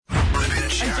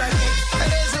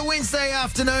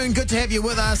afternoon. Good to have you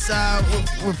with us.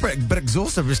 We're a bit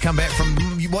exhausted. We've just come back from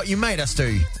what you made us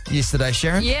do yesterday,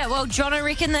 Sharyn. Yeah, well, Jono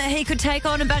reckoned that he could take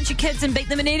on a bunch of kids and beat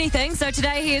them in anything. So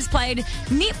today he has played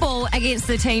netball against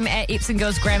the team at Epsom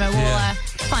Girls Grammar.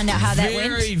 We'll find out how that went.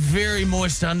 Very, very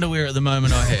moist underwear at the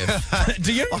moment I have.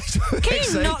 Do you? Can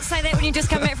you not say that when you just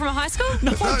come back from a high school?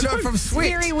 No, from sweat.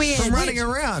 Very weird. From running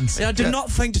around. I did not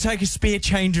think to take a spare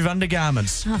change of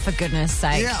undergarments. Oh, for goodness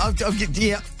sake. Yeah,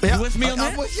 You with me on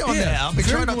that? I'm with you on that. I've been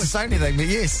trying not to say anything, but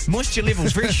yes. Moisture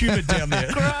levels very humid down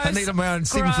there. Gross. I need my own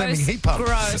Fleming heat pump.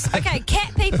 Gross. Okay,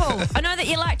 cat people. I know that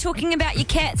you like talking about your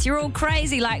cats. You're all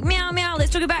crazy, like meow meow.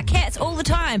 Let's talk about cats all the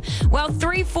time. Well,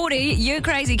 3:40, you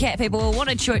crazy cat people will want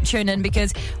to tune in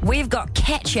because we've got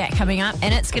Cat Chat coming up,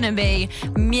 and it's going to be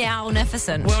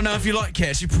meow-nificent. Well, no, if you like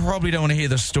cats, you probably don't want to hear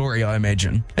the story, I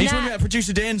imagine. Are you talking about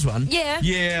Producer Dan's one? Yeah.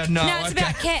 Yeah, no. No, it's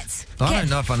about cats. I don't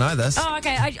know if I know this. Oh,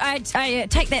 okay. I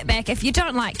take that back. If you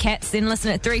don't like cats, then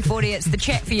listen at 3:40. It's the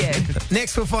chat for you.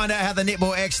 Next, we'll find out how the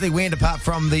netball actually went, apart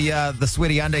from the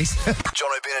sweaty undies.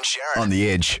 Jono, Ben and Sharyn on the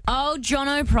edge. Oh,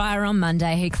 Jono Pryor on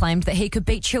Monday, he claimed that he could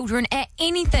beat children at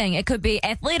anything. It could be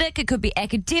athletic, it could be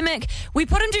academic. We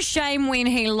put him to shame when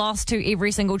he lost to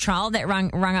every single child that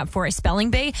rung up for a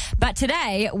spelling bee. But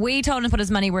today, we told him to put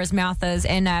his money where his mouth is.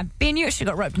 And Ben, you actually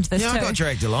got roped into this too. I got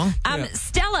dragged along.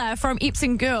 Stella from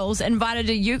Epsom Girls invited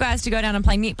you guys to go down and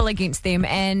play netball against them,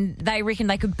 and they reckoned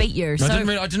they could beat you. I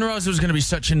didn't realise it was going to be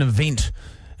such an event.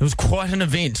 It was quite an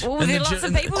event. Well, there were lots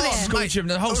of people there.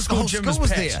 The whole school gym was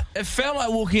packed. there. It felt like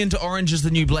walking into Orange is the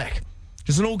New Black.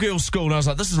 It's an all-girls school, and I was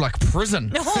like, "This is like prison."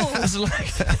 No.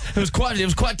 It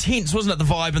was quite tense, wasn't it? The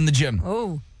vibe in the gym.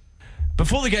 Oh.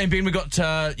 Before the game, Ben, we got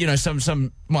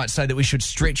some might say that we should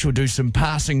stretch or do some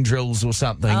passing drills or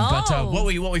something. Oh. But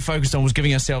what we focused on was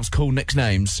giving ourselves cool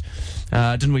nicknames,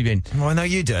 didn't we, Ben? Well, I know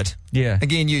you did. Yeah.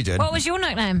 Again, you did. What was your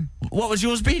nickname? What was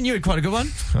yours, Ben? You had quite a good one.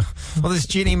 Well, there's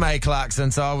Jenny May Clarkson,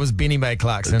 so I was Benny May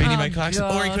Clarkson. Benny May Clarkson,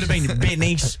 or he could have been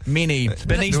Bernice Benny.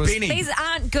 These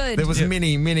aren't good. There was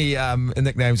many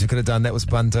nicknames we could have done. That was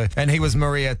fun too. And he was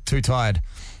Maria Too Tired.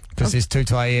 Because there's too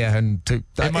tired and too...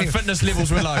 And my fitness levels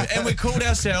were low. And we called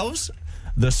ourselves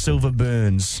the Silver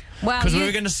Burns. Because we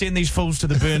were going to send these fools to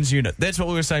the Burns unit. That's what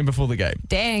we were saying before the game.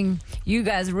 Dang, you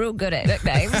guys are real good at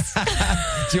nicknames.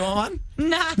 Do you want one?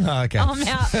 Nah. Oh, okay. I'm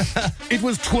out. It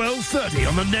was 12:30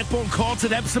 on the netball courts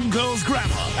at Epsom Girls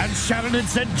Grammar, and Sharyn had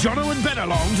sent Jono and Ben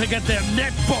along to get their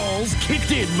netballs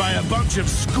kicked in by a bunch of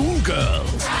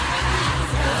schoolgirls.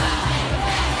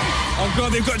 Oh,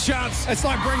 God, they've got a chance. It's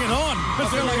like Bring It On. I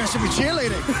feel like I should be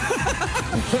cheerleading.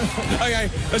 Okay,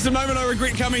 it's the moment I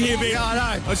regret coming here, Ben. Yeah,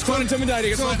 I know. It's quite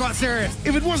intimidating. It's all quite serious.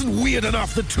 If it wasn't weird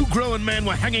enough that two grown men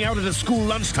were hanging out at a school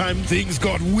lunchtime, things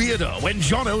got weirder when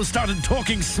Jono started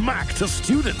talking smack to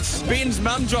students. Ben's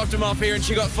mum dropped him off here and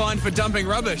she got fined for dumping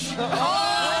rubbish.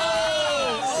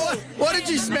 Why did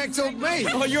you smack talk me?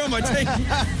 Oh, you're on my team.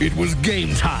 It was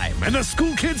game time, and the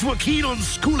school kids were keen on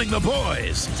schooling the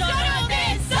boys. Jono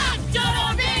Ben suck!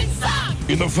 Jono Ben suck!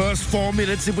 In the first 4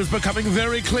 minutes, it was becoming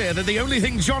very clear that the only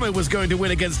thing Jono was going to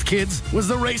win against kids was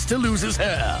the race to lose his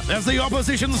hair, as the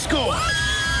opposition scored.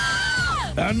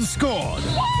 And scored.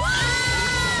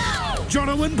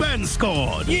 Jono and Ben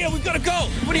scored. Yeah, we've got a goal.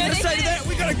 What are you going to say to that?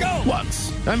 We've got a goal.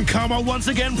 Once. And karma once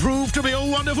again proved to be a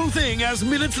wonderful thing as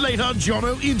minutes later,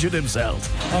 Jono injured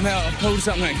himself. I'm out. I've pulled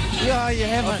something. Yeah, you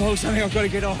haven't. I've pulled something. I've got to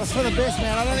get off. It's for the best,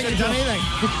 man. I don't think you've done anything.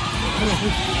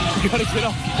 I've got to get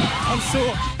off. I'm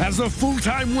sore. As the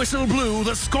full-time whistle blew,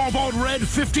 the scoreboard read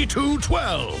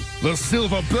 52-12. The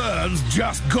Silver Burns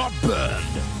just got burned.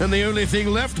 And the only thing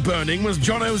left burning was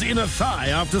Jono's inner thigh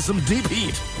after some deep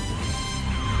heat.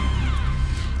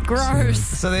 Gross.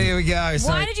 So there we go. So,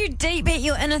 Why did you deep hit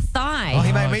your inner thigh? oh,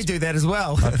 he made me do that as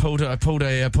well. I pulled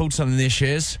something there,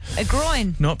 Shares. A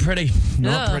groin. Not pretty.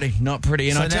 Not Ugh. pretty. Not pretty.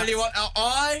 And So I now- tell you what,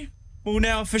 I will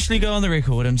now officially go on the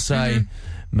record and say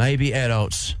maybe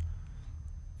adults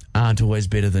aren't always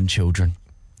better than children.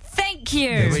 Thank you.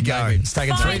 There we go. It's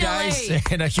taken 3 Finally. days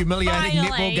and a humiliating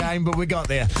netball game, but we got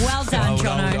there. Well done,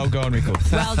 Jono. I'll go on record.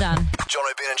 Well done.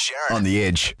 Jono, Ben and Sharyn on the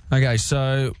edge. Okay,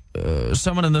 so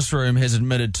someone in this room has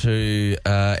admitted to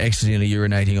accidentally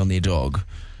urinating on their dog.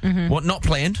 What? Not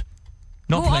planned.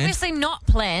 Not Well, planned. obviously not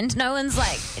planned.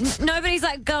 Nobody's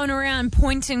going around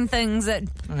pointing things at.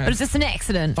 But it's just an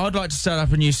accident. I'd like to start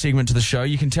up a new segment to the show.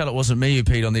 You can tell it wasn't me who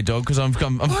peed on their dog because I'm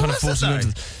kind of is it, forcing you though?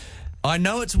 into. I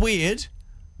know it's weird,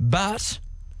 but ...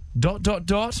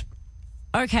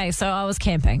 Okay, so I was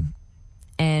camping,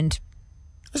 and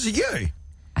This is you.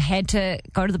 I had to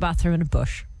go to the bathroom in a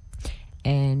bush,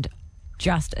 and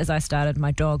just as I started,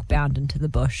 my dog bounded into the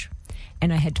bush,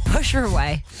 and I had to push her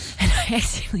away, and I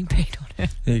accidentally peed on her.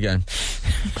 There you go.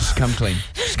 Just come clean.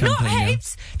 Just come Not clean now.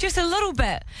 heaps, just a little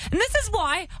bit. And this is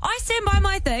why I stand by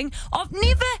my thing of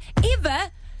never,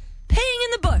 ever peeing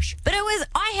in the bush. But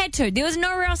I had to. There was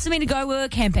nowhere else for me to go. We were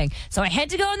camping. So I had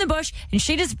to go in the bush, and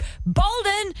she just bowled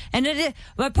in, and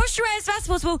I pushed her away as fast as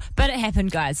possible, but it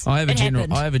happened, guys. I have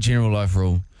a general life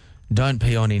rule. Don't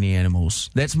pee on any animals.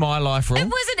 That's my life rule. It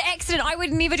was an accident. I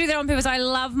would never do that on purpose. I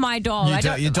love my dog.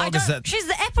 Your dog is that. She's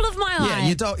the apple of my eye. Yeah,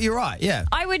 your dog. You're right. Yeah.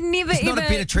 I would never It's not a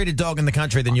better treated dog in the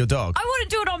country than your dog. I wouldn't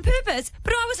do it on purpose,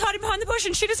 but I was hiding behind the bush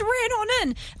and she just ran on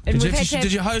in. And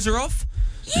Did you hose her off?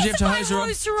 Yes, I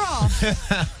hosed her off.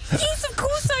 Yes, of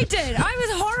course I did. I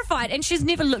was horrified, and she's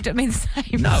never looked at me the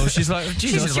same. No, she's like,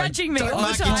 she's judging me Don't all the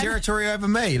mark time. your territory over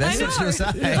me. That's what she was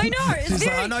saying. I know. She's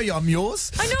like, I know I'm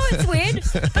yours. I know it's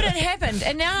weird, but it happened,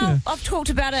 and now I've talked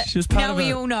about it. She was part now of we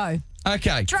it. all know.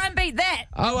 Okay. Try and beat that.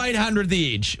 0800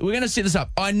 The Edge. We're going to set this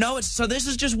up. I know it's... So this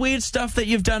is just weird stuff that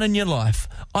you've done in your life.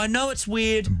 I know it's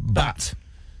weird, but...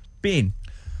 Ben.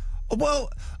 Well,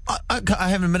 I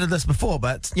haven't admitted this before,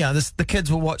 but, the kids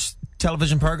will watch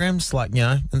television programs,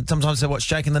 and sometimes they watch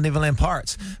Jake and the Neverland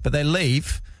Pirates, but they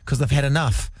leave because they've had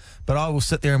enough. But I will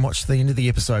sit there and watch the end of the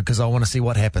episode because I want to see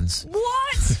what happens.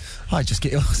 What? I just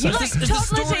get... You like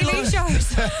toddler TV shows.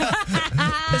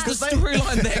 Is the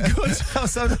storyline that good?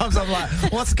 Sometimes I'm like,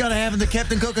 what's going to happen to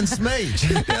Captain Cook and Smeege?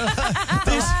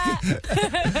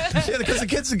 Because the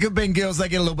kids are being girls, they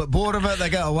get a little bit bored of it. They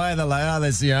go away, they're like,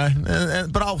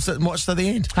 but I'll sit and watch to the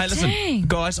end. Hey, listen, Dang.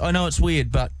 guys, I know it's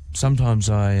weird, but sometimes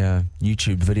I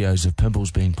YouTube videos of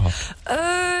pimples being popped.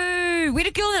 Oh, we had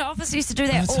a girl in the office who used to do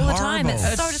that That's all the time. horrible.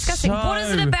 It's so It's disgusting. What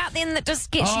is it so- about then that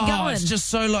just gets you going? It's just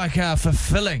so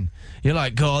fulfilling. You're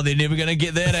like, God, they're never going to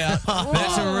get that out.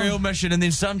 That's a real mission. And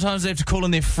then sometimes they have to call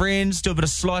in their friends, do a bit of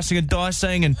slicing and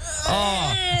dicing, and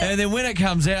then when it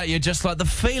comes out, you're just like the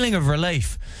feeling of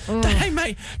relief. Hey,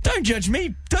 mate, don't judge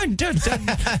me. Don't. You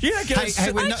don't get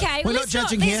Hey, we're not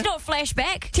judging here. Let's not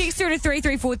flashback. Text through to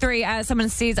 3343. Someone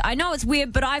says, I know it's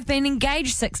weird, but I've been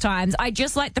engaged 6 times. I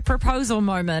just like the proposal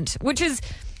moment, which is...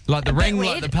 like the a bit ring,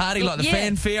 weird. like the party, like the Yeah.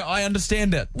 fanfare. I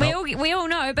understand it. We all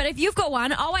know, but if you've got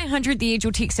one, 0800 The Edge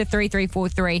or text to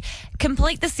 3343.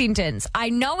 Complete the sentence. I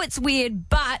know it's weird,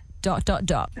 but... ...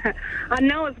 I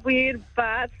know it's weird,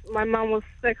 but my mum was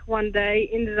sick one day,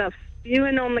 ended up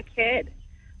spewing on the cat.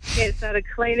 The cat started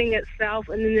cleaning itself,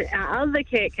 and then our other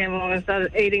cat came along and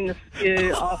started eating the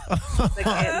spew off the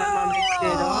cat my mum had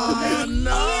spewed on.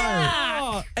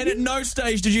 Oh, no. And at no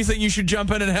stage did you think you should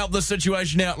jump in and help the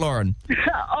situation out, Lauren?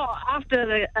 After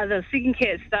the second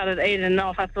cat started eating it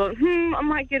off, I thought, I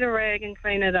might get a rag and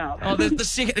clean it up. Oh, the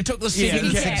second. It took the second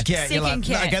the cat. second You're like,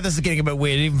 cat. okay, this is getting a bit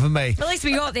weird, even for me. At least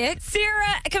we got there.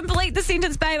 Sarah, complete the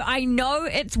sentence, babe. I know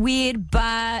it's weird,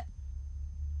 but...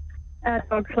 Our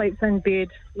dog sleeps in bed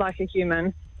like a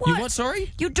human. You what?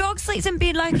 Sorry. Your dog sleeps in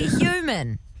bed like a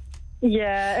human.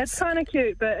 Yeah, it's kind of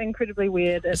cute, but incredibly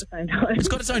weird at the same time. It's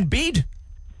got its own bed.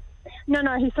 No,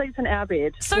 he sleeps in our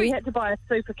bed. So- we had to buy a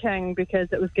Super King because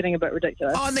it was getting a bit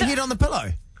ridiculous. Oh, and the head on the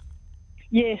pillow.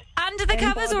 Yes. Under the And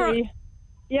covers or... body,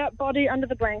 Yep, body under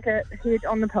the blanket, head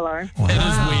on the pillow. It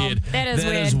is weird. That is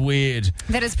weird. That is weird.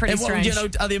 That is pretty And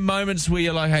strange. are there moments where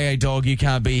you're like, hey, dog, you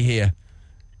can't be here?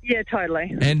 Yeah,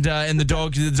 totally. And the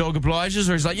dog obliges,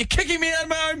 or he's like, you're kicking me out of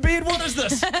my own bed? What is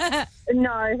this?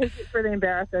 No, he gets really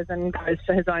embarrassed and goes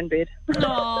to his own bed.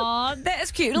 Aw, that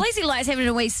is cute. At least he likes having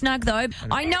a wee snug, though.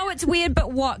 I know it's weird,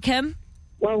 but what, Kim?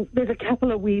 Well, there's a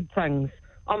couple of weird things.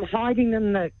 I'm hiding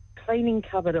in the cleaning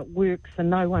cupboard at work so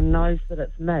no one knows that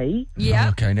it's me. Yeah.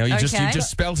 Okay, now you just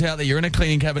spelt out that you're in a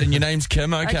cleaning cupboard and your name's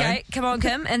Kim, Okay, come on,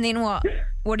 Kim. And then what?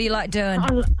 What do you like doing?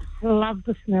 I love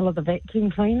the smell of the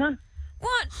vacuum cleaner.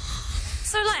 What?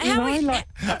 So, like, You how know,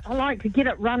 we... I like to get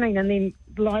it running and then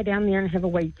lie down there and have a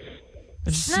wee.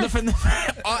 Just sniffing the...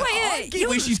 I get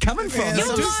where she's coming from. Yeah,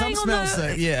 You're some lying on smells the-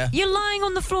 that, yeah. You're lying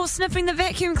on the floor sniffing the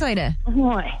vacuum cleaner.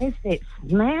 Oh, it has that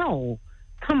smell.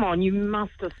 Come on, you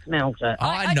must have smelled it.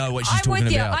 I know what she's I'm talking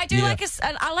with you. about. I do Yeah. like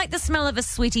I like the smell of a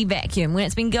sweaty vacuum when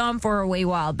it's been going for a wee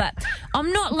while. But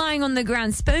I'm not lying on the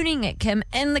ground spooning it, Kim,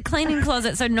 in the cleaning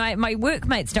closet so my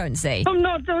workmates don't see. I'm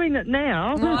not doing it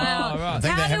now. Well, right. I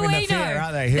think how they're do having we an affair, know?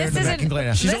 aren't they, here in the This vacuum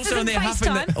cleaner? She's This also in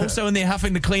isn't there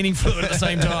huffing the cleaning fluid at the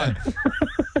same time.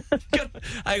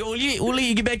 Hey, we'll let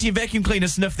you get back to your vacuum cleaner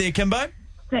sniff there, Kimbo.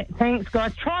 Thanks,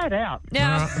 guys. Try it out.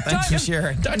 Now, Thanks for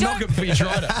sharing. Don't knock it before you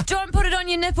tried it. don't put it on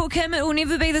your nipple, Kim. It will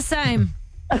never be the same.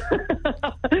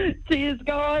 Cheers,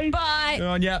 guys. Bye. Good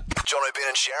on ya. Jono, Ben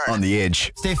and Sharyn. On the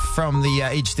Edge. Steph from the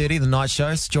Edge 30, the night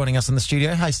shows, joining us in the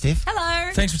studio. Hey, Steph.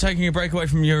 Hello. Thanks for taking a break away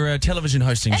from your television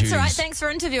hosting That's duties. all right. Thanks for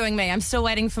interviewing me. I'm still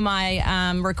waiting for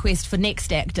my request for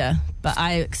next actor, but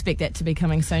I expect that to be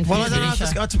coming soon. Well, I don't know if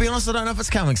it's, to be honest, I don't know if it's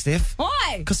coming, Steph.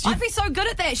 Why? 'Cause you- I'd be so good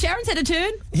at that. Sharon's had a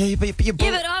turn. Yeah, but you're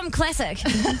Yeah, but I'm classic.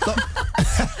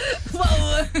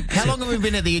 Whoa. How long have we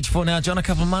been at the Edge for now, John? A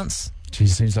couple of months?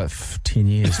 Geez, it seems like 10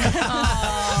 years.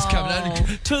 It's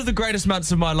coming. Two of the greatest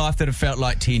months of my life that have felt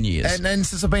like 10 years. And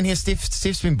since I've been here,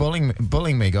 Steph's been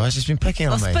bullying me, guys. She's been picking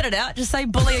I'll on me. spit it out. Just say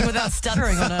bullying without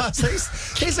stuttering on it.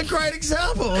 He's a great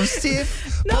example of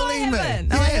Steph No, I bullying me. haven't.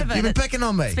 No, I haven't. You've been picking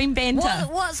on me. It's been banter.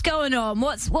 What's going on?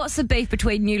 What's the beef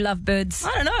between you lovebirds?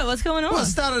 I don't know. What's going on? Well, it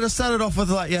started off with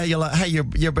like, yeah, you're like, hey,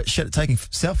 you're a bit shit at taking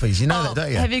selfies. You know that,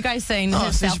 don't you? Have you guys seen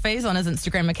his so selfies on his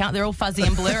Instagram account? They're all fuzzy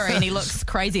and blurry, and he looks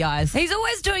crazy eyes. He's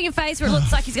always doing a face where it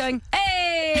looks like he's going,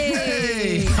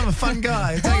 Hey, I'm a fun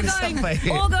guy. Taking a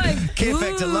selfie. all going, Care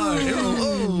factor low.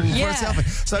 Ooh, Yeah. for a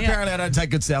selfie. So apparently I don't take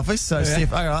good selfies. So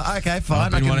Steph, all right, okay,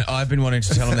 fine. I've been wanting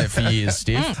to tell him that for years,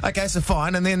 Steph. Okay, so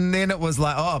fine. And then it was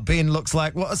like, oh, Ben looks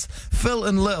like, what was Phil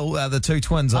and Lil, the two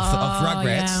twins of Rugrats,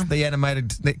 yeah. the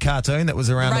animated cartoon that was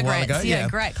around a while ago. Rugrats, yeah,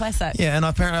 great classic. Yeah, and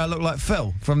apparently I look like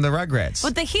Phil from the Rugrats.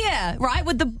 With the hair, right?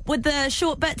 With the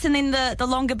short bits and then the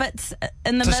longer bits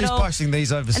in the So she's middle. posting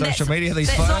these over social media, these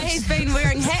that's photos. why he's been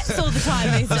wearing hats all the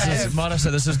time these days. Might I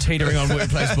say this is teetering on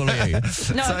workplace bullying. No.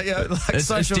 So, yeah, like It's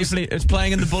social. definitely it's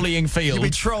playing in the bullying field. You'll be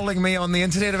trolling me on the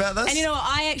internet about this? And you know what?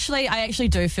 I actually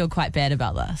do feel quite bad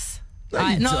about this. No,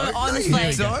 you don't. No, honestly,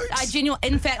 you don't. I genuinely.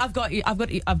 In fact, I've got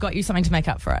you something to make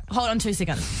up for it. Hold on 2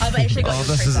 seconds. I've actually got. Oh, you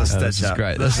this is a present. stitch this is up.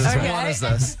 great. This is Okay. what is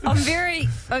this? I'm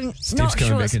not coming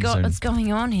sure back in soon. what's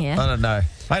going on here. I don't know.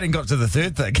 I hadn't got to the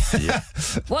third thing.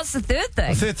 What's the third thing?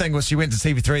 The third thing was she went to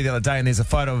TV3 the other day and there's a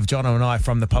photo of Jono and I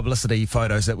from the publicity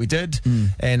photos that we did.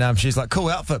 And she's like, cool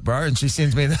outfit, bro. And she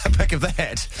sends me the pic of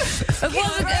that.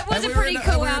 It was a And pretty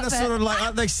cool we're in a outfit. sort of like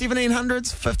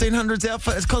 1700s, 1500s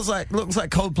outfit. It's cause looks like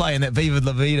Coldplay in that Viva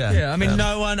La Vida. Yeah, I mean,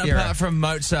 no one era. apart from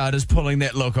Mozart is pulling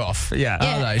that look off. Yeah.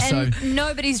 Are they? So and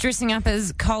nobody's dressing up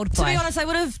as Coldplay. To be honest, I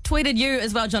would have tweeted you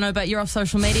as well, Jono, but you're off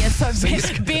social media, so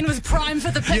Ben was primed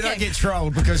for the picking. You don't get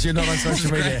trolled because you're not on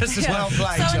social media. This is well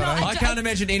played, So Jono. not- I can't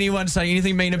imagine anyone saying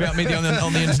anything mean about me on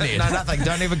the internet. No, nothing.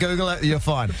 Don't ever Google it. You're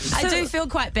fine. I do feel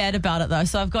quite bad about it though,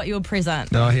 so I've got you a present.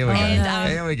 Oh, here we go. And,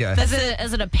 Here we go. Is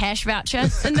it a Pash voucher?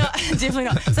 No, definitely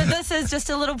not. So this is just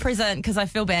a little present because I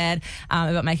feel bad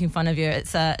about making fun of you.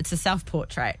 It's a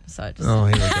self-portrait. So just Oh,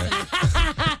 here we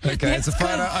go. Okay, it's a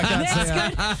photo. I can't see it.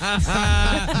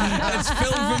 It's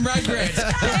Phil from Rugrats.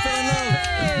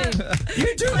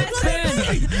 You do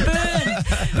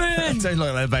Burn. Don't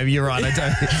look like that, baby. You're right.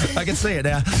 I can see it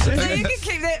now. So you can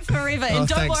keep that forever. And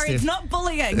don't thanks, worry, Steph. it's not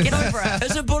bullying. Get over it.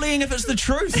 Is it bullying if it's the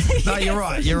truth? No, you're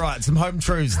right. You're right. Some home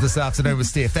truths this afternoon with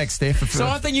Steph. Thanks, Steph. So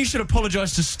I think you should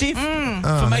apologise to Steph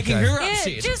Oh, for making okay. her Yeah,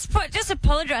 upset. just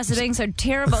apologise for being so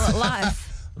terrible at life.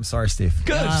 I'm sorry, Steph.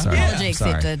 Good. Sorry. Yeah. Apology I'm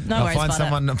sorry. accepted. No I'll worries find about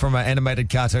someone from an animated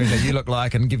cartoon that you look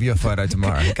like and give you a photo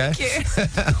tomorrow, okay?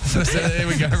 So there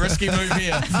we go. Risky move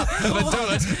here. But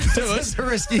do it. Do it. It's a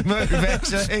risky move,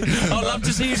 actually. I'd love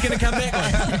to see who's going to come back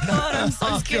with. God, I'm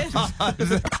so scared. Jono,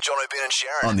 Ben and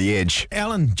Sharyn. On the Edge.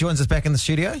 Alan joins us back in the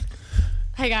studio.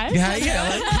 Hey guys. Hey,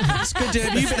 Alan. It's good to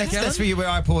have you back, Alan. That's where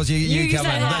I pause. You come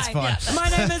say in. hi. That's fine. My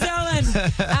name is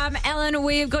Alan. Alan,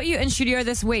 we've got you in studio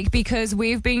this week because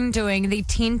we've been doing the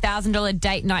 $10,000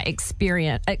 date night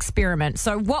experiment.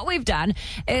 So what we've done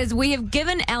is we have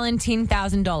given Alan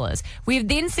 $10,000. We've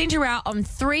then sent her out on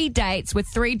 3 dates with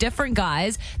 3 different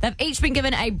guys. They've each been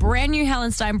given a brand new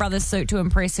Hallenstein Brothers suit to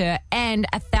impress her and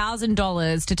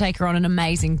 $1,000 to take her on an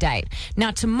amazing date.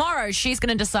 Now tomorrow she's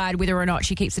going to decide whether or not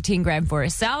she keeps the 10 grand for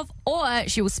herself or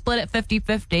she will split it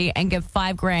 50-50 and give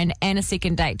 5 grand and a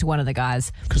second date to one of the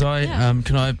guys. Because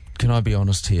can I be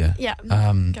honest here? Yeah.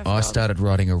 I started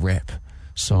writing a rap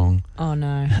song Oh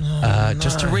no.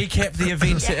 just to recap the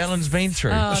events that Alan's been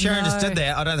through. Well, Sharyn just did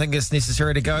that. I don't think it's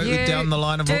necessary to go You down the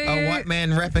line of a white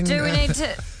man rapping. Do we need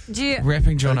to? Do you?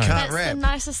 Rapping Jono. Can't That's rap. the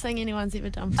nicest thing anyone's ever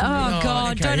done for me. Oh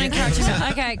God! okay, Don't yeah. encourage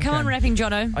it. Okay, come on, rapping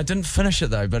Jono. I didn't finish it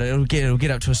though, but it'll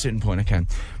get up to a certain point. Okay,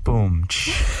 boom,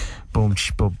 boom,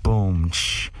 boom, boom.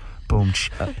 Boom.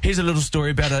 Here's a little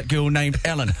story about a girl named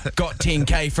Ellen. Got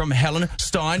 10K from Helen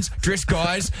Steins. Dressed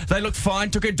guys. They look fine.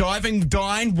 Took her diving,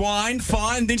 dine, wine,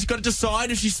 fine. Then she's got to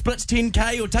decide if she splits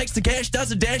 10K or takes the cash,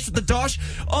 does a dash with the dosh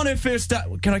on her first date.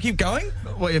 Can I keep going?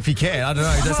 Well, if you can, I don't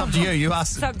know. That's up to you. You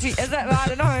asked. Is that? I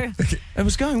don't know. It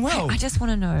was going well. I just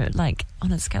want to know, like,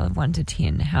 on a scale of 1 to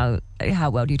 10, how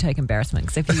well do you take embarrassment?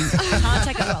 Because if you can't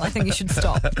take it well, I think you should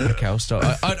stop. Okay, I'll stop.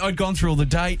 I'd gone through all the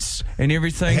dates and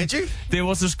everything. Had you? There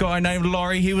was this guy named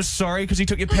Laurie. He was sorry because he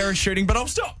took you parachuting, but I'll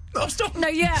stop. No,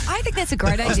 yeah, I think that's a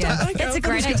great idea. That's a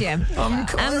great idea.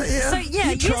 So,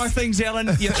 yeah, You try things, Alan.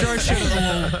 You throw shit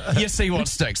at the wall. You see what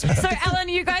sticks. So, Alan,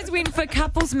 you guys went for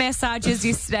couples massages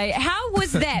yesterday. How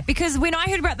was that? Because when I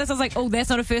heard about this, I was like, oh, that's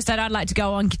not a first date I'd like to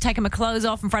go on, taking my clothes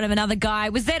off in front of another guy.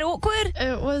 Was that awkward?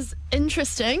 It was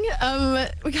interesting.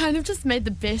 We kind of just made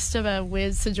the best of a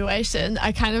weird situation.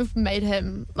 I kind of made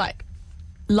him, like,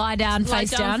 Lie down, lie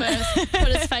face down down. first, put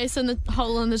his face in the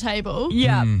hole in the table.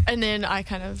 Yeah. And then I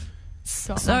kind of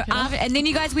stopped. So, and then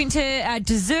you guys went to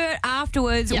dessert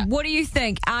afterwards. Yeah. What do you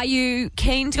think? Are you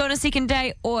keen to go on a second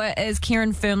date, or is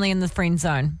Kieran firmly in the friend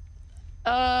zone?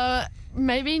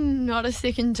 Maybe not a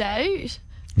second date.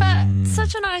 But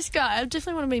such a nice guy. I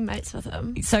definitely want to be mates with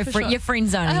him. So for sure. you're friend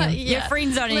zoning him. Yeah. You're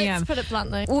friend zoning him. Let's put it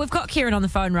bluntly. Well, we've got Kieran on the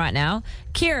phone right now.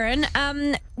 Kieran,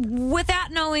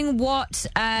 without knowing what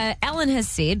Alan has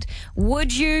said,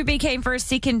 would you be keen for a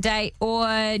second date,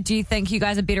 or do you think you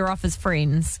guys are better off as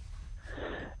friends?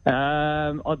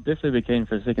 I'd definitely be keen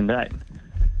for a second date.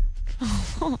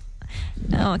 Oh,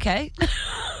 okay.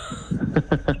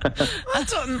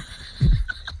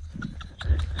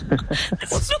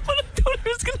 That's not what I thought I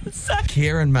was going to say.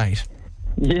 Kieran, mate.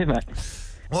 Yeah, mate.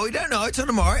 Well, we don't know till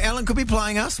tomorrow. Alan could be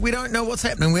playing us. We don't know what's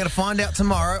happening. We're going to find out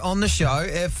tomorrow on the show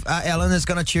if Alan is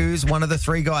going to choose one of the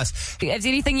three guys. Is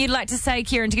there anything you'd like to say,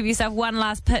 Kieran, to give yourself one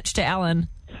last pitch to Alan?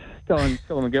 Go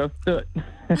on, girl. Do it.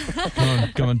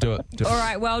 Come on, do it. All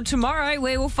right, well, tomorrow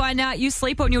we will find out. You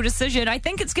sleep on your decision. I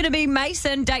think it's going to be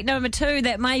Mason, date number 2.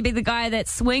 That may be the guy that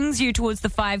swings you towards the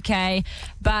 5K.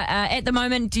 But at the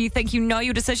moment, do you think you know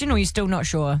your decision, or are you still not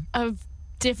sure? I've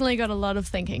definitely got a lot of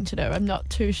thinking to do. I'm not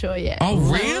too sure yet. Oh,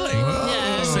 really?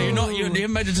 Yeah. So you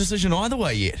haven't made a decision either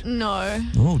way yet? No.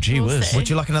 Oh, gee We'll whiz. see. Would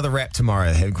you like another rap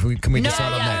tomorrow? Can we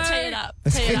decide on that? Tee it up.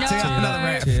 Tee up another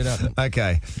rap. Tear it up.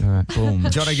 Okay. All right, boom.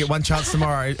 Jono, get one chance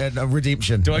tomorrow and a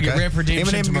redemption. Do I get okay? rap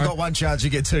redemption Eminem, tomorrow? you got one chance,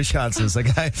 you get 2 chances,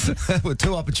 okay? With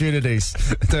 2 opportunities.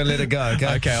 Don't let it go,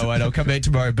 okay? Okay, all right. I'll come back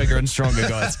tomorrow bigger and stronger,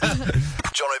 guys.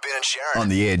 Jono, Ben and Sharyn on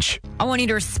the Edge. I want you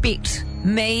to respect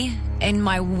me and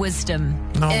my wisdom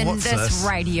in what's this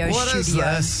radio What studio. is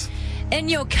this? In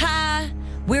your car,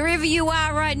 wherever you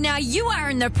are right now, you are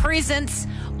in the presence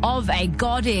of a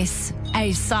goddess,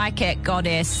 a psychic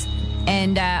goddess.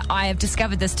 And I have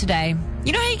discovered this today.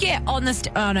 You know how you get on this...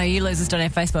 oh, no, you losers don't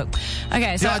have Facebook.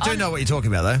 Okay, so... Yeah, I do know what you're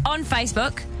talking about, though. On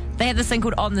Facebook, they have this thing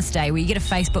called On This Day, where you get a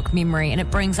Facebook memory, and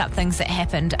it brings up things that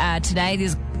happened today.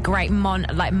 There's great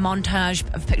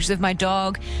montage of pictures of my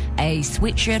dog, a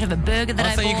sweatshirt of a burger that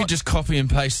I thought bought. you could just copy and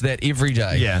paste that every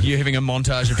day. Yeah. You're having a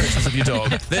montage of pictures of your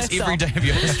dog. That's every day of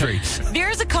your history.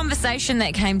 There is a conversation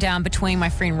that came down between my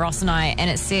friend Ross and I, and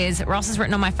it says, Ross has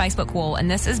written on my Facebook wall, and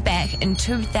this is back in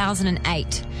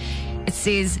 2008. It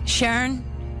says, Sharyn,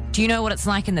 do you know what it's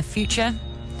like in the future?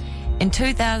 In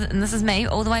 2000, and this is me,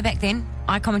 all the way back then,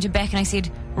 I commented back and I said,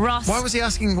 Ross... Why was he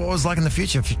asking what it was like in the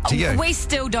future to you? We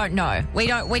still don't know. We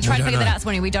tried to figure that out this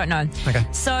morning. We don't know. Okay.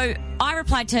 So I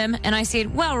replied to him and I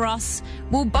said, well, Ross,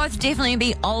 we'll both definitely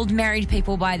be old married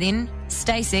people by then.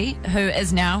 Stacey, who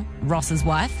is now Ross's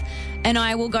wife, and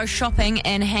I will go shopping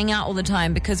and hang out all the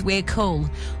time because we're cool.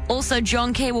 Also,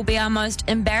 John Key will be our most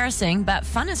embarrassing but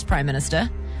funnest Prime Minister.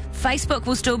 Facebook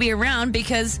will still be around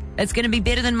because it's going to be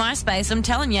better than MySpace. I'm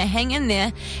telling you, hang in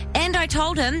there. And I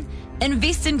told him,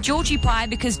 invest in Georgie Pie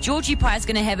because Georgie Pie is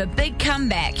going to have a big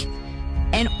comeback.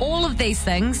 And all of these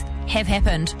things have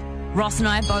happened. Ross and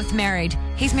I are both married.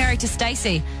 He's married to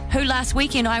Stacey, who last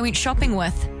weekend I went shopping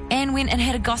with and went and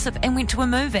had a gossip and went to a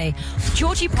movie.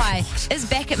 Georgie Pie is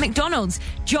back at McDonald's.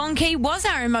 John Key was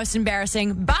our most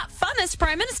embarrassing but funnest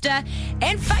Prime Minister,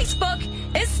 and Facebook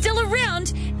is still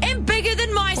around and bigger than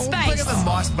MySpace. Bigger than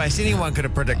MySpace. Anyone could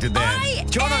have predicted that.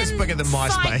 Jono's bigger than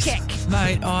MySpace. Psychic.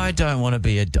 Mate, I don't want to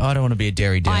be a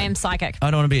Derry Down. I am psychic.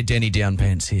 I don't want to be a Denny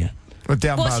Downpants here. With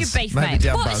down What's buzz. your beef, Maybe mate?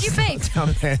 down What's buzz. your beef?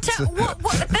 Down pants. So,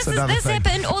 this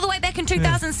happened all the way back in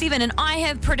 2007, and I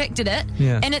have predicted it.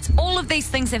 Yeah. And it's all of these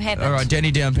things have happened. All right,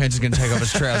 Danny Downpants is going to take off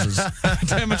his trousers.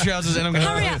 Take my trousers and I'm going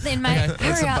to... Hurry up then, mate. That's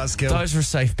Hurry a up. buzzkill. Those were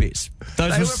safe bets.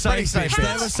 Those They were were pretty safe safe bets.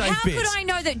 bets. They were safe How bets. could I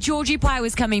know that Georgie Pie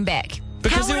was coming back?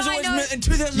 Because How there would was I always... know? In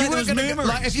 2008, there was memories.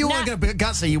 Like, if you weren't going to be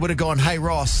gutsy, you would have gone, hey,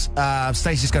 Ross,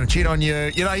 Stacey's going to cheat on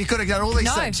you. You know, you could have done all these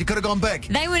No. things. You could have gone big.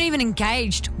 They weren't even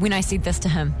engaged when I said this to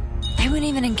him. They weren't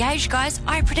even engaged, guys.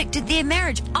 I predicted their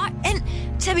marriage. And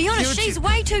to be honest, she's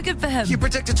way too good for him. You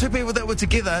predicted two people that were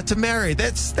together to marry.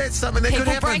 That's something that People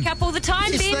could happen. break up all the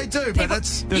time, Yes, Ben. they do, People- but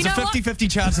it's... There's a 50-50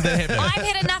 chance of that happening. I've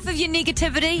had enough of your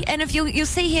negativity, and if you'll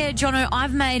see here, Jono,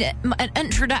 I've made an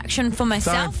introduction for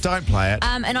myself. Don't play it.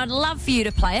 And I'd love for you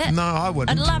to play it. No, I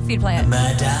wouldn't. I'd love for you to play it.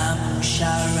 Madame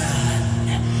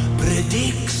Sharyn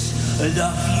predicts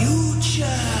the future.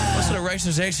 What sort of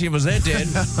racist accent was that, Dan?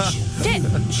 Dan,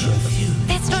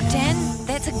 that's not Dan.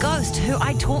 That's a ghost who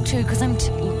I talk to because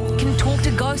can talk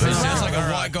to ghosts That as sounds well. like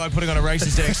a white guy putting on a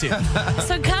racist accent.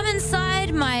 So come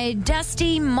inside my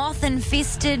dusty,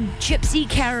 moth-infested gypsy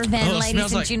caravan,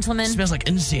 ladies and gentlemen. Smells like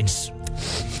incense.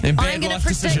 And bad I'm going life to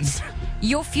decisions. predict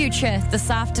your future this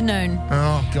afternoon.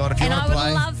 Oh, God, if you And want I to would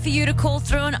play... love for you to call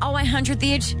through on 0800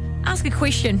 The Edge. Ask a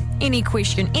question, any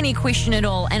question at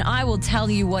all, and I will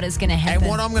tell you what is going to happen. And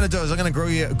what I'm going to do is I'm going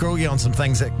to grill you on some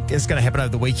things that is going to happen over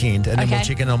the weekend, and then we'll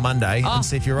check in on Monday and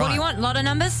see if you're right. What do you want? Lotto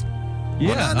numbers? Yeah,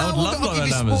 Well, no, I would we'll love give lotto you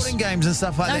numbers. sporting games and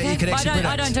stuff like that. You can actually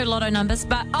I don't do lotto numbers,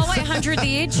 but 0800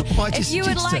 The Edge. Why'd you If you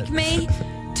would suggest like it? me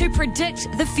to predict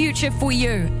the future for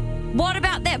you, what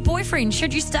about that boyfriend?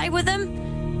 Should you stay with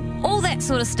him? All that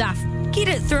sort of stuff. Get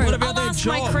it through. What about I'll that ask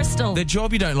job? my crystal. That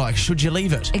job you don't like, should you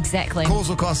leave it? Exactly. Calls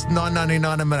will cost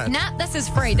 $9.99 a minute. Nah, this is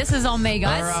free. This is on me,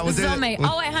 guys. All right, we'll this do is on that. me.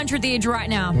 We'll- 0800 The Edge right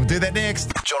now. We'll do that next.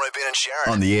 Jono, Ben and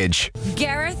Sharyn on the Edge.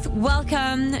 Gareth,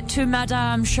 welcome to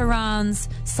Madame Sharyn's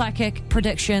Psychic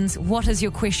Predictions. What is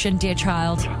your question, dear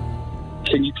child?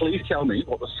 Can you please tell me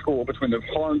what the score between the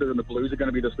Highlanders and the Blues are going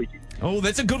to be this weekend? Oh,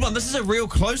 that's a good one. This is a real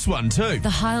close one, too. The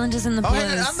Highlanders and the Oh,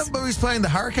 Blues. aren't the Blues playing the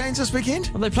Hurricanes this weekend?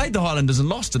 Well, they played the Highlanders and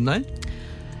lost, didn't they?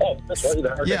 Oh, that's right. The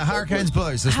Hurricanes. Yeah, Hurricanes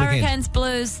Blues this weekend. Hurricanes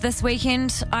Blues this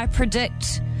weekend. I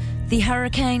predict the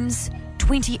Hurricanes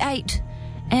 28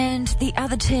 and the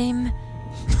other team,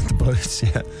 The Blues,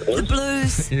 yeah. the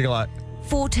Blues, You're like...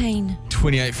 14.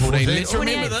 28-14. Let's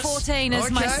remember this. 28-14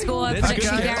 is my score That's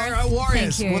prediction, good. Gareth. All right,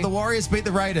 Warriors. Thank you. Will the Warriors beat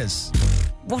the Raiders?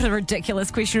 What a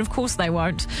ridiculous question. Of course they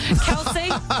won't. Kelsey,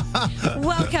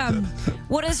 welcome.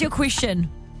 What is your question?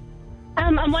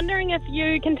 I'm wondering if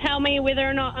you can tell me whether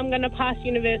or not I'm going to pass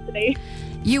university.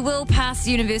 You will pass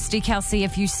university, Kelsey,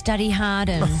 if you study hard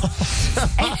and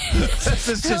This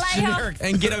is just Lay off. generic.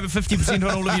 And get over 50%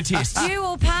 on all of your tests. you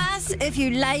will pass if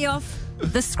you lay off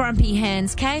the scrumpy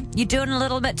hands, okay? You're doing a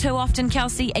little bit too often,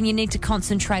 Kelsey, and you need to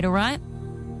concentrate, all right?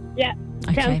 Yeah,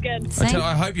 sounds good. See?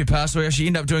 I hope you pass, or else you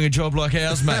end up doing a job like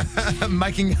ours, mate.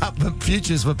 Making up the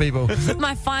futures for people.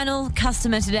 My final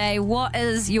customer today, what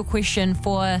is your question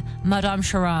for Madame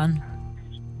Sharyn?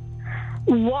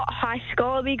 What high school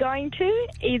are we going to?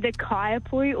 Either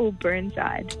Kaiapoi or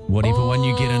Burnside. Whatever one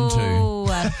you get into. Oh,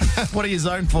 What are you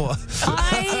zoned for?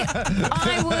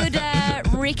 I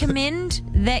would recommend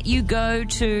that you go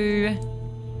to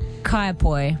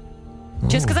Kaiapoi.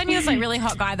 Just because I knew this like really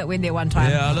hot guy that went there one time.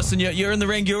 Yeah, listen, you're in the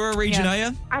Rangiora region, Yeah.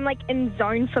 are you? I'm like in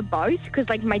zone for both because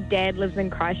like my dad lives in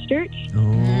Christchurch.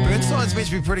 Burnside's meant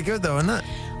to be pretty good, though, isn't it?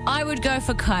 I would go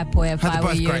for Kaiapoi if They're I were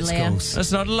both you, great Leah. schools.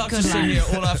 Listen, I'd love to Good sit luck. here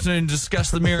all afternoon and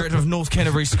discuss the merit of North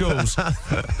Canterbury schools.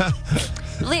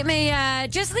 Let me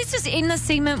let's just end the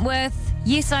segment with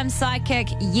yes, I'm psychic.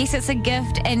 Yes, it's a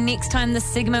gift. And next time the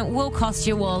segment will cost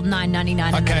you all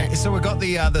 $9.99 a Okay, minute. so we've got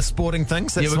the sporting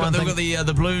things. That's Yeah, we've one got thing.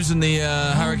 the Blues and the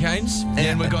Hurricanes,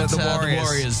 and we've got the the Warriors.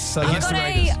 Warriors. So I've yes, the got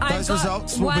Raiders. I've Those got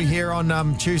results will be one- here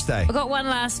on Tuesday. I've got one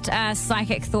last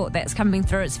psychic thought that's coming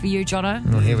through. It's for you, Jono.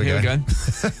 Oh, here we Here we go. go.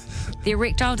 The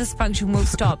erectile dysfunction will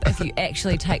stop if you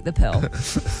actually take the pill.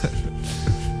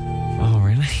 Oh,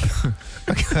 really?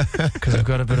 Because I've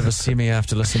got a bit of a semi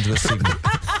after listening to this segment.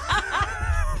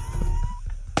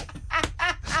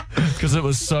 Because it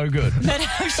was so good. But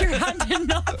Sharyn did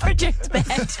not predict that.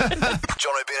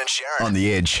 Jono, Ben and Sharyn on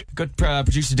the Edge. Got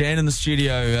producer Dan in the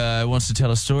studio wants to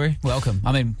tell a story. Welcome.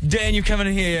 I mean, Dan, you're coming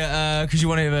in here because you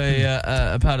want to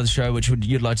have a part of the show which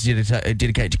you'd like to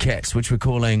dedicate to cats, which we're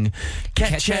calling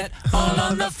Cat Chat. All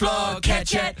on the floor, Cat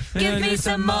Chat. Give me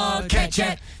some more Cat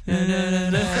Chat.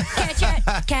 Cat chat,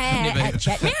 cat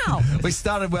chat, meow. We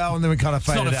started well and then we kind of it's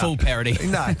faded not a full out. parody.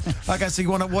 No. Okay, so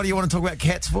what do you want to talk about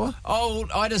cats for? Oh,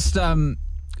 I just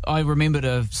I remembered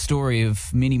a story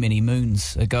of many, many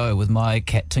moons ago with my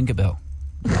cat Tinkerbell.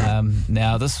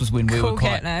 Now this was when we Cool were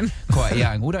cat name. quite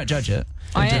young. Well, don't judge it.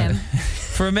 I am.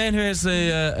 For a man who has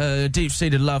a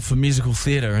deep-seated love for musical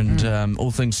theatre and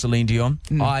all things Celine Dion,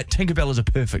 Tinkerbell is a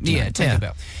perfect name. Yeah,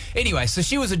 Tinkerbell. Anyway, so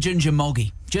she was a ginger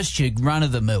moggy, just your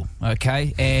run-of-the-mill,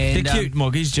 okay? And They're cute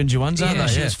moggies, ginger ones, aren't they?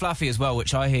 She was fluffy as well,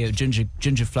 which I hear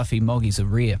ginger fluffy moggies are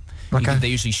rare. Okay. They're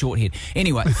usually short-haired.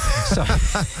 Anyway, so...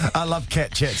 I love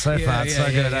cat chat so far. It's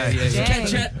so good, eh?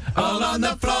 Catch it, all on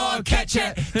the floor, catch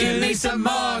it, give me some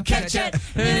more, catch it.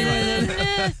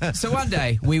 Anyway, so one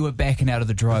day we were backing out of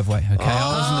the driveway, okay?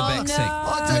 I was in the back seat.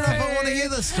 I don't know if I want to hear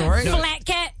this story. Flat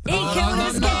cat, he killed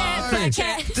his cat, flat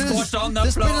cat. Squashed on the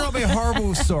This floor. better not be a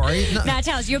horrible story. No. Now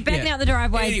tell us, you're backing out the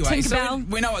driveway. Anyway, Tinkerbell. so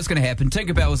we know what's going to happen.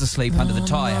 Tinkerbell was asleep under the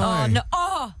tyre. Oh no!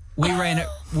 Oh. We ran it.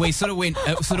 We sort of went.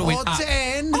 It sort of went up,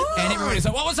 Dan. and everybody's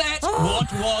like, "What was that?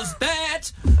 What was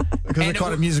that?" Because they're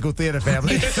quite a musical theatre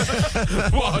family.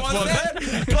 What was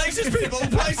that? Places, people,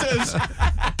 places.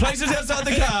 Places outside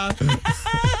the car.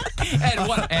 And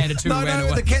one attitude No, ran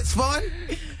away. the cat's fine.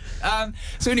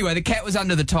 So anyway, the cat was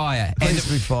under the tyre, and Please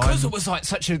be fine. because it was like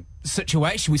such a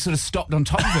situation, we sort of stopped on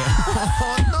top of it.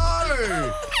 Oh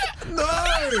no! No!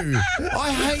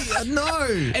 I hate no.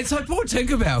 And so poor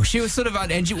Tinkerbell, she was sort of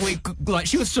and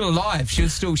she was still alive. She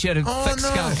had a thick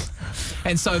skull,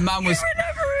 and so Mum was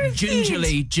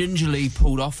gingerly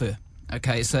pulled off her.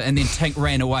 Okay, so and then Tink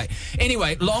ran away.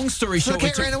 Anyway, long story So short, the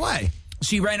cat ran away.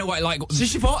 She ran away like... So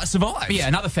she survived. Yeah,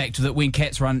 another fact that when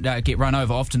cats get run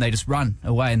over, often they just run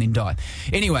away and then die.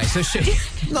 Anyway, so she...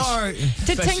 No.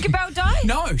 Did Tinkerbell die?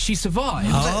 No, she survived.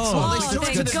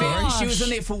 thank God. She was in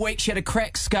there for weeks. She had a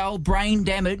cracked skull, brain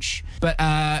damage, but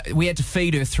we had to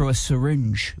feed her through a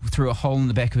syringe, through a hole in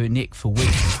the back of her neck for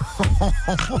weeks.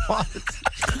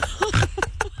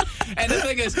 And the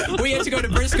thing is, we had to go to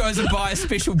Briscoe's and buy a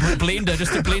special blender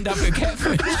just to blend up her cat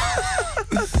food.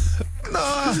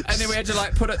 No. And then we had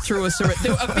to put it through a syringe.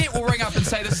 A vet will ring up and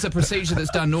say this is a procedure that's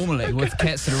done normally with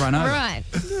cats that are run over. Right.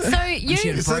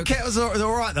 So the cat was all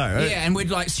right though. Right? Yeah, and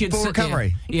we'd she'd full sit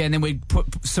recovery. There, yeah, and then we'd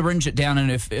syringe it down and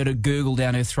it'd gurgle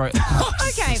down her throat.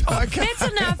 Okay, that's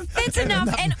enough. That's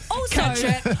enough. And also, catch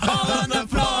it, all on the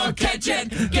floor, catch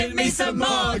it, give me some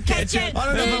more, catch it. I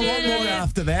don't know if I want more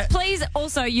after that. Please,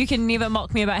 also, you can never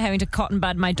mock me about having to cotton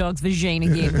bud my dog's vagine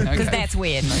again, because that's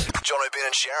weird. Jono, Ben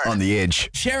and Sharyn on the edge.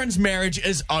 Sharon's marriage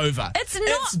is over. It's not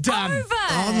It's done. over.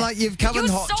 I'm like, you've come in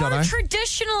You're hot, so Jono.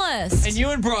 traditionalist. And you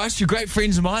and Bryce, you're great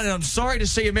friends of mine, and I'm sorry to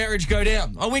see your marriage go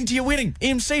down. I went to your wedding,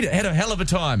 emceed it, had a hell of a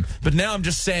time. But now I'm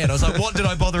just sad. I was like, what did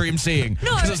I bother emceeing?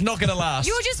 No. Because it's not going to last.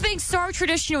 You're just being so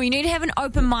traditional. You need to have an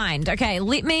open mind. Okay,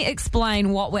 let me explain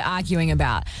what we're arguing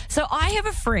about. So I have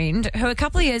a friend who a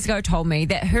couple of years ago told me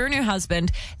that her and her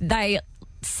husband, they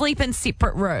sleep in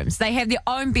separate rooms. They have their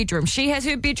own bedroom. She has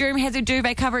her bedroom, has her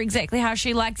duvet cover exactly how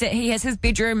she likes it. He has his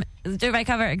bedroom, duvet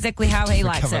cover exactly how he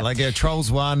likes it. Like a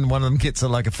Trolls one of them gets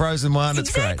like a Frozen one. It's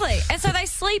Exactly. great. And so they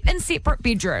sleep in separate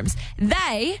bedrooms.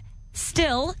 They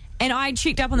still, and I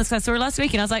checked up on this, I saw her last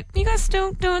week, and I was like, you guys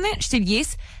still doing that? She said,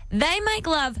 yes. They make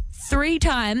love 3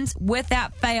 times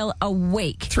without fail a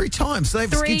week. 3 times. So they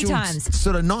have 3 scheduled times.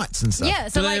 sort of nights and stuff. Yeah,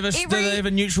 so do they have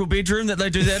a neutral bedroom that they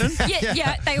do that in?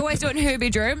 Yeah, they always do it in her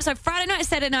bedroom. So Friday night,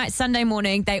 Saturday night, Sunday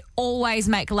morning, they always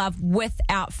make love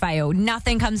without fail.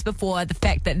 Nothing comes before the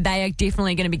fact that they are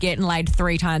definitely going to be getting laid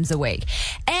 3 times a week.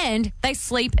 And they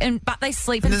sleep in, And then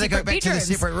separate they go back bedrooms. to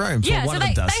the separate rooms. Yeah, or one so of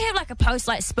them does. they have like a post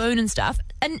like spoon and stuff.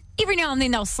 And every now and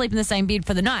then they'll sleep in the same bed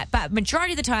for the night. But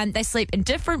majority of the time they sleep in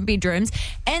different bedrooms,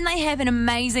 and they have an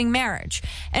amazing marriage.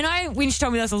 And when she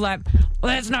told me this, I was like,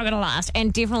 well, that's not going to last.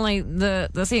 And definitely the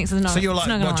sex is not. So you're like it's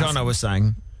not what gonna last. Jono was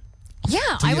saying. Yeah,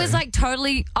 I was like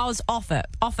totally, I was off it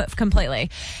completely.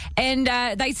 And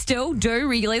they still do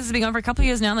regularly. This has been on for a couple of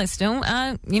years now. They're still,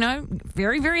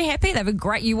 very, very happy. They have a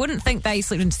great, you wouldn't think they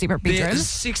sleep in separate They're bedrooms.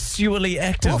 sexually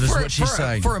active, is what she's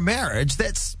saying. For a marriage,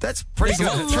 that's pretty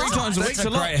good. 3 times a week's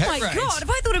a lot. Oh my God, if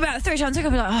I thought about it 3 times a week,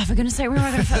 I'd be like, oh, for goodness sake, where am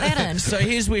I going to fit that in? So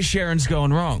here's where Sharon's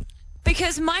going wrong.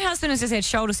 Because my husband has just had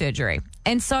shoulder surgery.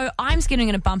 And so I'm scared I'm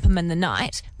going to bump him in the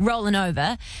night, rolling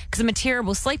over, because I'm a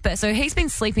terrible sleeper. So he's been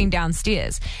sleeping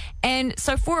downstairs. And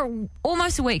so for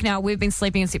almost a week now, we've been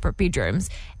sleeping in separate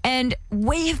bedrooms. And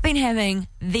we have been having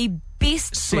the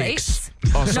best sleeps.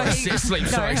 Oh, sorry. Sleep,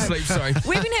 sorry.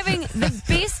 We've been having the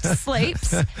best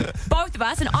sleeps, both of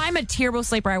us, and I'm a terrible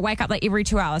sleeper. I wake up like every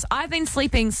 2 hours. I've been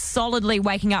sleeping solidly,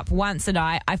 waking up once a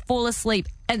night. I fall asleep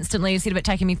instantly instead of it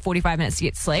taking me 45 minutes to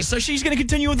get sleep. So she's going to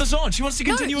continue with this on. She wants to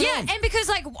continue it on. And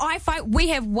because we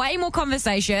have way more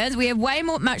conversations, we have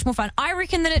much more fun. I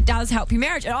reckon that it does help your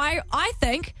marriage, and I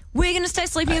think we're going to stay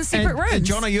sleeping in separate rooms. And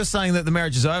Jono, you're saying that the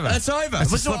marriage is over. It's over.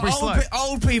 It's a It's not slippery slope.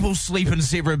 old people sleep in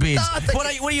separate beds. No,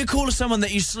 What do you call someone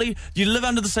that you live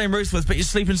under the same roof with, but you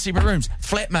sleep in separate rooms?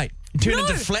 Flatmate. Turn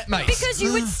into flatmates. Because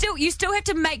you still have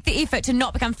to make the effort to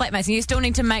not become flatmates, and you still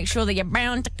need to make sure that you're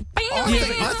bound.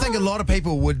 I think a lot of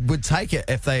people would take it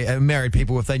if they married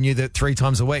people if they knew that 3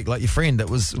 times a week, like your friend, that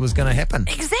was going to happen.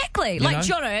 Exactly. You Like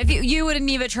know? Jono, if you would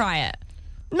never try it.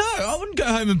 No, I wouldn't go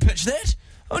home and pitch that.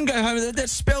 I wouldn't go home and that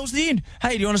spells the end.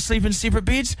 Hey, do you want to sleep in separate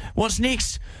beds? What's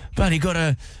next? But he got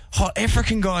a hot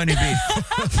African guy in her bed.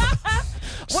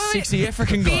 Sexy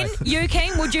African guy. Ben, you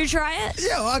keen? Would you try it?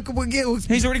 Yeah,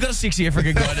 He's already got a sexy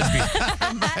African guy in his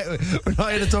bed. We're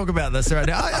not here to talk about this right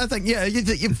now. I think,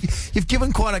 you've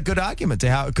given quite a good argument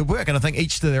to how it could work, and I think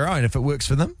each to their own. If it works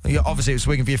for them, obviously it's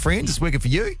working for your friends, it's working for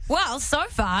you. Well, so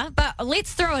far, but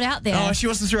let's throw it out there. Oh, she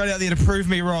wants to throw it out there to prove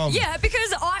me wrong. Yeah,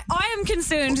 because I am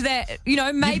concerned that,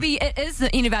 maybe it is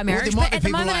the end of our marriage, Well, there might but at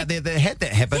be the people moment... out there that had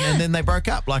that happen, and then they broke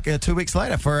up like 2 weeks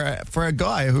later for a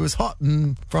guy who was hot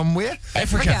and from where?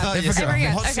 Africa. Yes,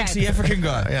 Africa. Hot, Okay. sexy African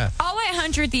guy. Yeah.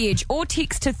 0800 The Edge or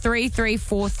text to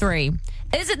 3343.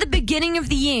 Is it the beginning of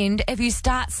the end if you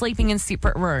start sleeping in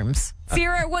separate rooms?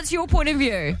 Sarah, what's your point of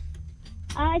view?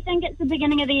 I think it's the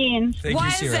beginning of the end. Why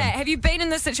is that? Have you been in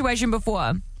this situation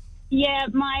before? Yeah,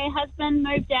 my husband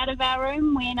moved out of our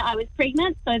room when I was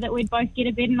pregnant so that we'd both get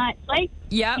a better night's sleep.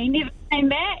 Yeah. He never came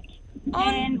back,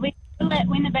 and we split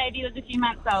when the baby was a few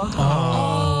months old.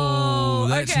 Oh,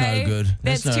 that's okay. no good.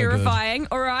 That's no terrifying.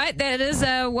 All right, that is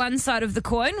one side of the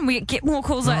coin. We get more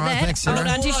calls like that. thanks, Sarah. Old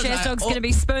Auntie Shasdog's going to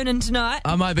be spooning tonight.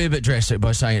 I might be a bit drastic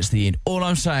by saying it's the end. All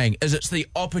I'm saying is it's the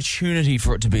opportunity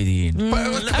for it to be the end.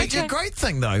 But it could be a great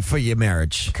thing, though, for your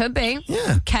marriage. Could be.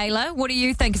 Yeah. Kayla, what do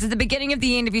you think? Is it the beginning of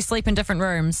the end if you sleep in different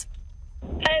rooms?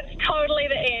 It's totally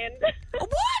the end.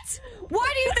 What? Why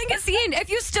do you think it's the end? If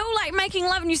you're still making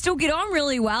love and you still get on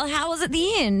really well, how is it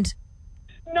the end?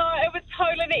 No, it was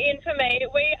totally the end for me.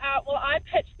 I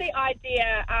pitched the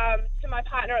idea to my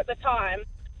partner at the time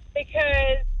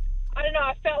because, I don't know,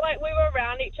 I felt like we were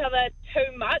around each other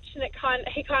too much and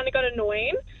he kind of got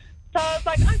annoying. So I was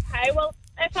like, okay, well,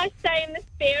 if I stay in the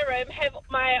spare room, have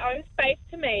my own space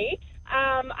to me,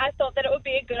 I thought that it would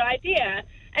be a good idea.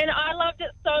 And I loved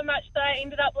it so much that I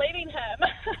ended up leaving him.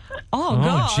 Oh,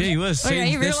 God. Gee whiz. Okay,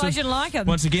 you That's realise you like him.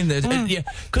 Once again, yeah,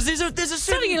 because there's a certain...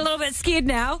 Starting a little bit scared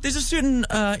now. There's a certain,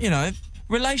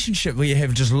 relationship where you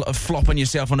have just flopping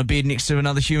yourself on a bed next to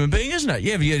another human being, isn't it?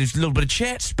 Yeah, you have a little bit of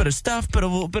chats, bit of stuff, bit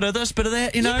of this, bit of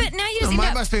that, you know? Yeah, but now you just end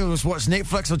up... Most people just watch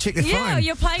Netflix or check their phone. Yeah,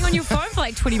 you're playing on your phone for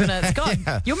 20 minutes. God,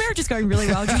 your marriage is going really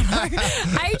well,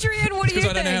 Jono. Adrian, what do you think? Because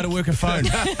I don't know how to work a phone.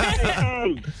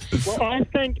 Well, I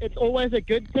think it's always a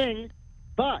good thing,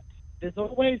 but there's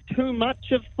always too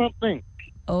much of something.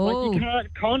 Oh. Like you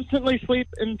can't constantly sleep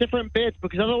in different beds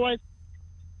because otherwise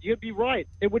you'd be right.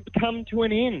 It would come to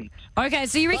an end. Okay,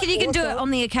 so you reckon you can do it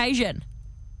on the occasion?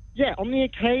 Yeah, on the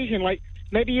occasion. Like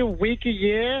maybe a week a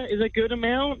year is a good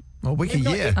amount. A week a Maybe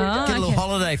not year. every Get day. a little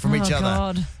holiday from each other.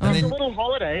 God. And It's then, a little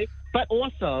holiday, but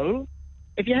also,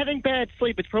 if you're having bad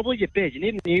sleep, it's probably your bed. You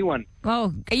need a new one.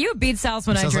 Oh, are you a bed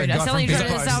salesman, Sounds like Adrian? a guy I from you trying to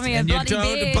Bedpost. sell me a And you bloody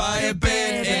don't bed. buy a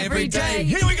bed every day.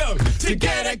 Here we go. To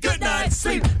get a good night's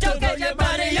sleep, don't get your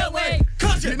money away.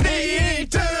 Cause you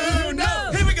need to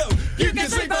know. Here we go. You can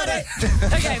sleep on it.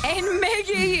 Okay, and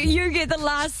Maggie, you get the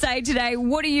last say today.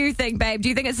 What do you think, babe? Do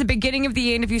you think it's the beginning of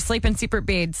the end if you sleep in separate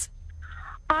beds?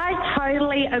 I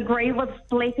totally agree with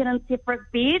sleeping in separate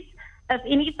beds. If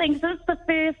anything, since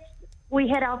we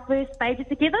had our first baby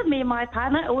together, me and my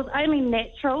partner, it was only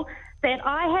natural that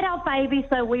I had our baby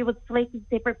so we would sleep in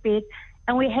separate beds.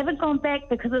 And we haven't gone back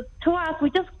because it's to us, we're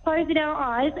just closing our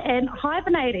eyes and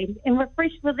hibernating and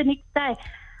refreshed for the next day.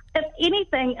 If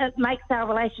anything, it makes our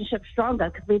relationship stronger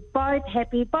because we're both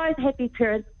happy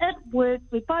parents. It works.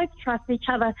 We both trust each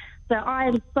other. So I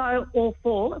am so all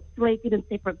for sleeping in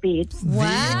separate beds. Wow.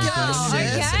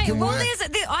 Yes, Okay. Well,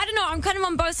 I don't know. I'm kind of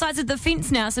on both sides of the fence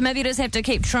now, so maybe I just have to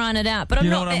keep trying it out. But I'm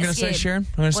You know not what I'm that going to say, scared. Sharyn?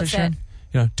 I'm going to say, What's Sharyn? that?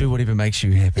 Do whatever makes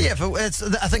you happy. yeah,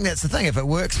 I think that's the thing. If it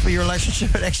works for your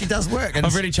relationship, it actually does work. And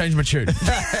I've really changed my tune.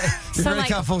 you've really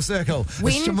come full circle.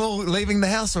 Is Jamal leaving the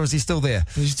house or is he still there?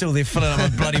 He's still there filling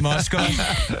up a bloody my sky.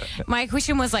 My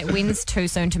question was when's too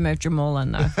soon to move Jamal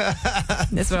in, though?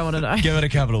 That's what I want to know. Give it a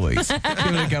couple of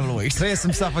weeks. Clear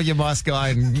some stuff on your mice guy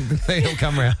and he'll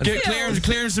come round.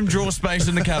 Clearing some drawer space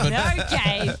in the cupboard.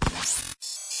 Okay.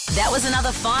 That was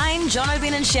another fine Jono,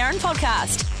 Ben and Sharyn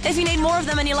podcast. If you need more of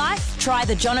them in your life, try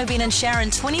the Jono, Ben and Sharyn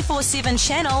 24/7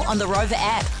 channel on the Rover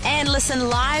app and listen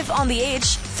live on The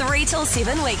Edge 3 till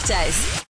 7 weekdays.